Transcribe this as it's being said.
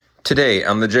Today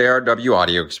on the Jrdubuuu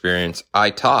Audio Experience, I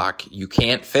talk you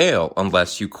can't fail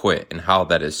unless you quit and how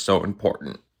that is so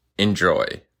important. Enjoy.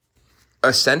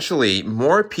 Essentially,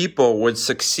 more people would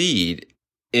succeed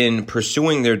in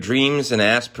pursuing their dreams and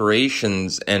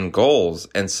aspirations and goals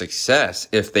and success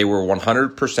if they were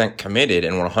 100% committed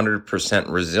and 100%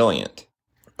 resilient.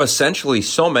 Essentially,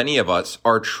 so many of us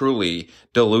are truly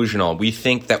delusional. We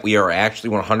think that we are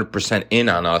actually 100% in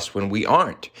on us when we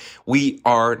aren't. We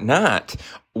are not.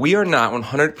 We are not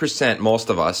 100%, most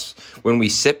of us, when we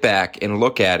sit back and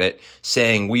look at it,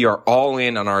 saying we are all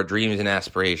in on our dreams and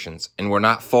aspirations, and we're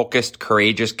not focused,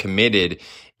 courageous, committed,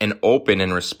 and open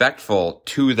and respectful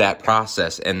to that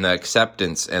process and the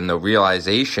acceptance and the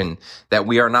realization that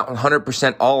we are not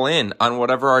 100% all in on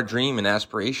whatever our dream and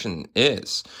aspiration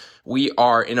is. We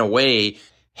are, in a way,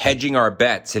 hedging our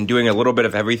bets and doing a little bit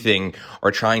of everything,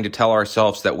 or trying to tell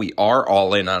ourselves that we are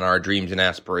all in on our dreams and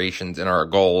aspirations and our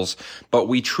goals, but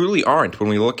we truly aren't when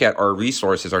we look at our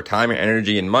resources, our time and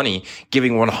energy and money,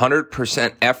 giving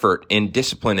 100% effort in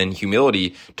discipline and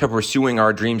humility to pursuing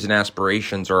our dreams and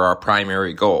aspirations or our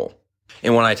primary goal.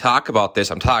 And when I talk about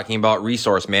this, I'm talking about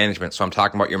resource management. So I'm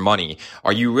talking about your money.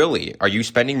 Are you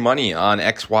spending money on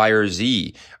X, Y, or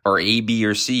Z, or A, B,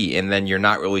 or C? And then you're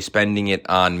not really spending it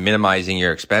on minimizing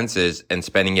your expenses and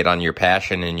spending it on your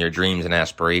passion and your dreams and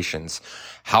aspirations.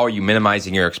 How are you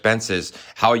minimizing your expenses?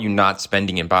 How are you not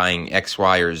spending and buying X,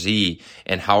 Y, or Z?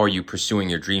 And how are you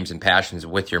pursuing your dreams and passions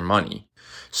with your money?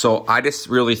 So I just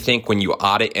really think when you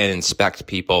audit and inspect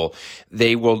people,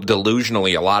 they will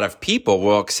delusionally, a lot of people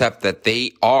will accept that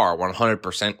they are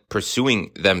 100%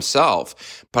 pursuing themselves.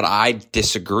 But I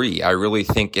disagree. I really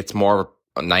think it's more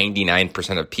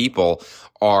 99% of people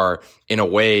are, in a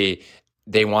way,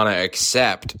 they want to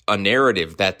accept a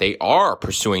narrative that they are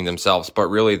pursuing themselves, but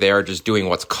really they are just doing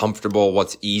what's comfortable,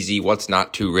 what's easy, what's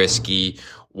not too risky,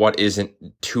 what isn't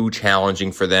too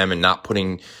challenging for them, and not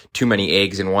putting too many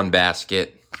eggs in one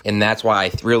basket. And that's why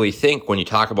I really think when you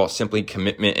talk about simply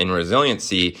commitment and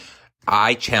resiliency,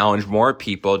 I challenge more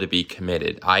people to be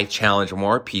committed. I challenge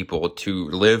more people to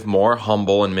live more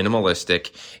humble and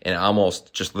minimalistic and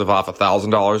almost just live off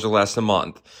 $1,000 or less a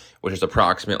month, which is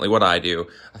approximately what I do,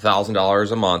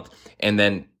 $1,000 a month, and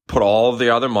then put all of the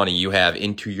other money you have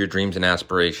into your dreams and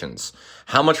aspirations.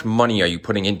 How much money are you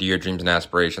putting into your dreams and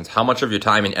aspirations? How much of your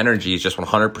time and energy is just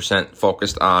 100%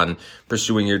 focused on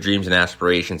pursuing your dreams and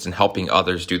aspirations and helping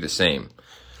others do the same?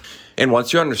 And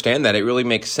once you understand that, it really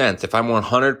makes sense. If I'm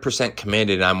 100%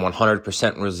 committed, I'm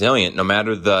 100% resilient, no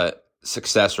matter the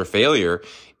success or failure,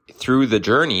 through the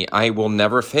journey, I will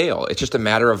never fail. It's just a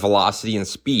matter of velocity and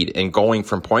speed and going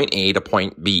from point A to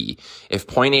point B. If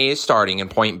point A is starting and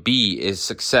point B is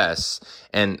success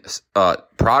and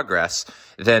progress,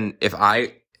 then if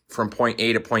I, from point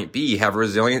A to point B, have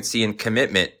resiliency and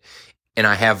commitment, and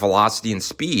I have velocity and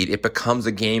speed, it becomes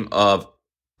a game of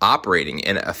operating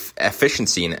and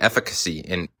efficiency and efficacy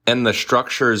and the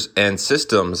structures and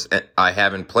systems I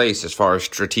have in place as far as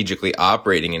strategically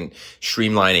operating and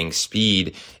streamlining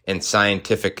speed and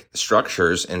scientific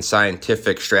structures and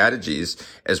scientific strategies,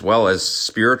 as well as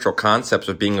spiritual concepts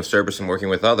of being of service and working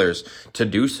with others to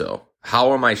do so.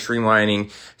 How am I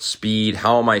streamlining speed?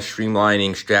 How am I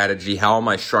streamlining strategy? How am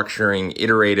I structuring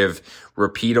iterative,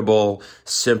 repeatable,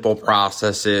 simple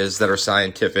processes that are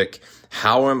scientific?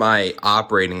 How am I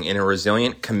operating in a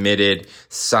resilient, committed,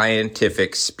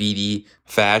 scientific, speedy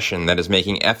fashion that is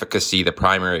making efficacy the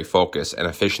primary focus and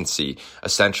efficiency,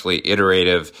 essentially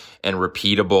iterative and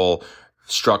repeatable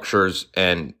structures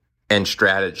and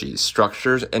strategies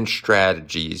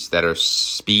that are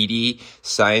speedy,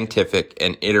 scientific,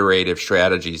 and iterative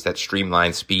strategies that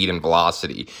streamline speed and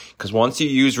velocity. Because once you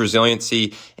use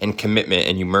resiliency and commitment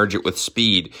and you merge it with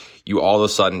speed, you all of a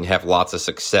sudden have lots of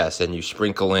success, and you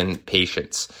sprinkle in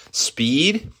patience.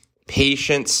 Speed,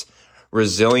 patience,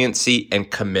 resiliency,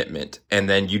 and commitment. And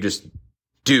then you just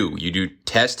do. You do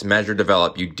test, measure,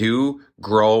 develop. You do,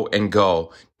 grow, and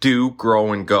go. Do,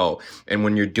 grow, and go. And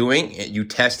when you're doing it, you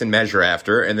test and measure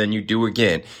after, and then you do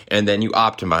again, and then you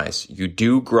optimize. You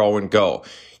do, grow, and go.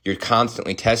 You're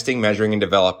constantly testing, measuring, and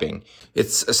developing.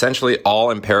 It's essentially all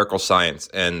empirical science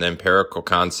and the empirical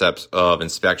concepts of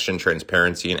inspection,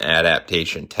 transparency, and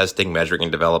adaptation. Testing, measuring,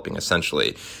 and developing,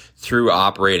 essentially. Through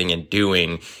operating and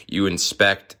doing, you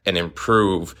inspect and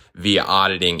improve via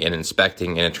auditing and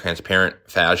inspecting in a transparent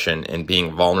fashion and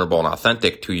being vulnerable and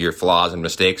authentic to your flaws and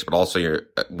mistakes, but also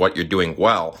what you're doing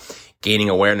well. Gaining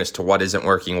awareness to what isn't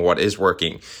working, what is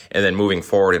working, and then moving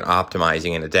forward and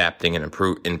optimizing and adapting and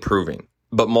improving.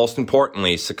 But most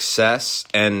importantly, success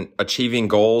and achieving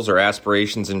goals or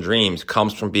aspirations and dreams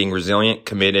comes from being resilient,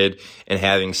 committed, and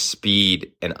having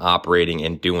speed and operating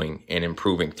and doing and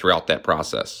improving throughout that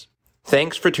process.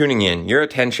 Thanks for tuning in. Your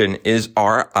attention is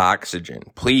our oxygen.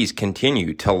 Please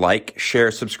continue to like, share,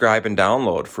 subscribe, and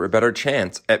download for a better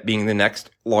chance at being the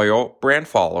next loyal brand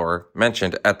follower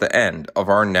mentioned at the end of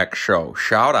our next show.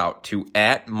 Shout out to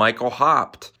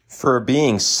 @MichaelHopt for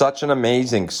being such an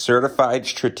amazing certified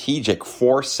strategic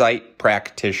foresight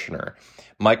practitioner.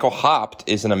 Michael Hopt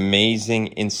is an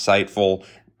amazing, insightful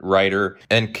writer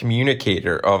and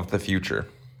communicator of the future.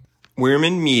 We're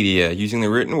in media, using the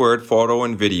written word, photo,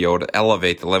 and video to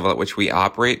elevate the level at which we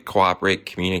operate, cooperate,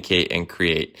 communicate, and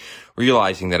create,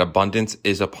 realizing that abundance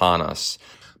is upon us,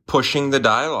 pushing the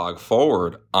dialogue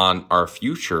forward on our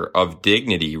future of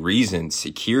dignity, reason,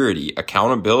 security,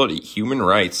 accountability, human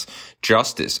rights,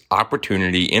 justice,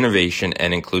 opportunity, innovation,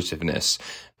 and inclusiveness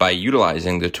by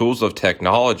utilizing the tools of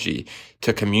technology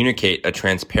to communicate a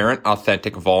transparent,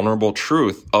 authentic, vulnerable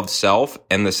truth of self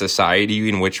and the society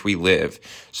in which we live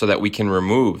so that we can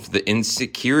remove the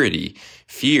insecurity,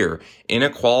 fear,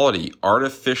 inequality,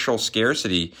 artificial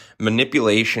scarcity,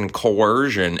 manipulation,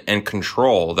 coercion, and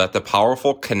control that the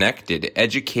powerful, connected,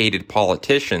 educated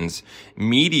politicians,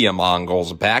 media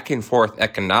mongols, back and forth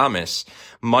economists,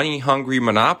 money-hungry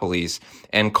monopolies,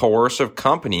 and coercive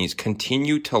companies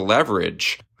continue to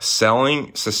leverage,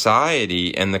 selling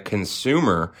society and the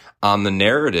consumer on the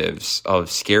narratives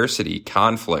of scarcity,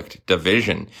 conflict,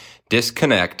 division,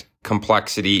 disconnect,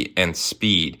 complexity, and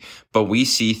speed. But we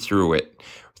see through it,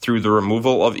 through the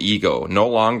removal of ego, no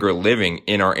longer living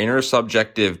in our inner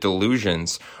subjective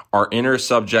delusions, our inner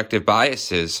subjective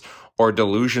biases, or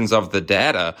delusions of the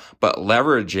data, but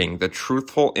leveraging the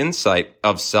truthful insight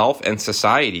of self and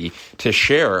society to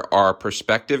share our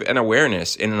perspective and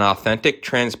awareness in an authentic,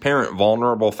 transparent,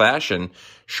 vulnerable fashion,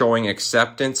 showing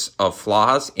acceptance of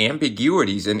flaws,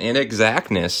 ambiguities, and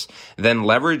inexactness, then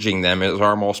leveraging them as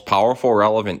our most powerful,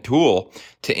 relevant tool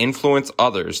to influence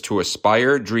others to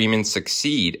aspire, dream, and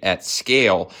succeed at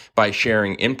scale by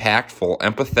sharing impactful,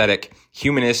 empathetic,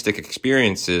 humanistic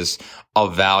experiences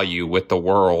of value with the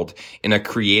world in a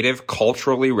creative,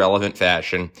 culturally relevant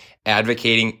fashion,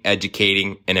 advocating,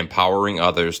 educating, and empowering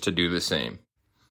others to do the same.